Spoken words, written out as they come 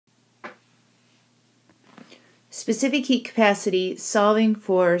Specific heat capacity, solving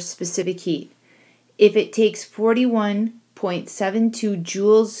for specific heat. If it takes 41.72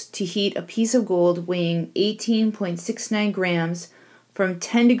 joules to heat a piece of gold weighing 18.69 grams from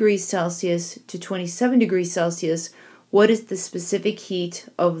 10 degrees Celsius to 27 degrees Celsius, what is the specific heat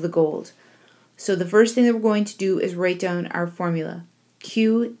of the gold? So the first thing that we're going to do is write down our formula.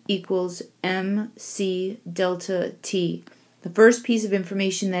 Q equals mc delta T. The first piece of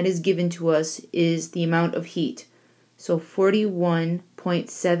information that is given to us is the amount of heat. So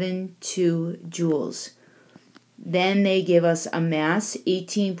 41.72 joules. Then they give us a mass,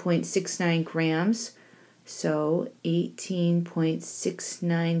 18.69 grams. So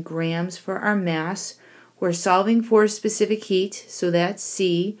 18.69 grams for our mass. We're solving for specific heat, so that's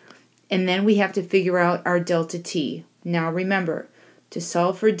C. And then we have to figure out our delta T. Now remember, to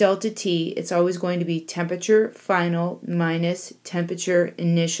solve for delta T, it's always going to be temperature final minus temperature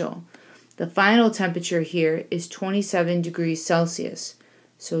initial. The final temperature here is 27 degrees Celsius.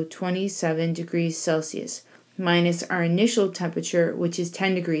 So 27 degrees Celsius minus our initial temperature, which is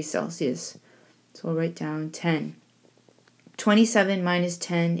 10 degrees Celsius. So we'll write down 10. 27 minus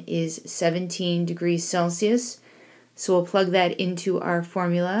 10 is 17 degrees Celsius. So we'll plug that into our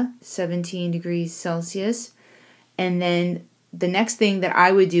formula, 17 degrees Celsius. And then the next thing that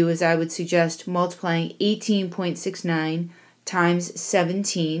I would do is I would suggest multiplying 18.69 times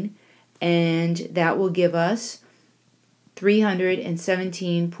 17, and that will give us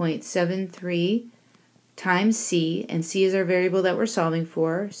 317.73 times C, and C is our variable that we're solving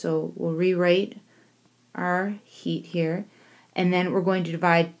for, so we'll rewrite our heat here, and then we're going to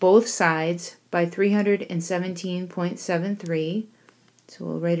divide both sides by 317.73, so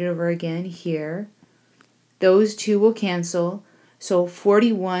we'll write it over again here. Those two will cancel, so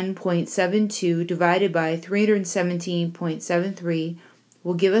 41.72 divided by 317.73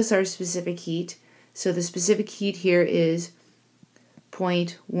 will give us our specific heat. So the specific heat here is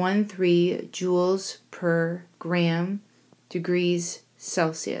 0.13 joules per gram degrees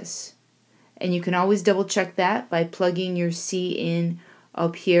Celsius. And you can always double check that by plugging your C in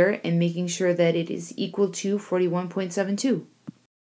up here and making sure that it is equal to 41.72.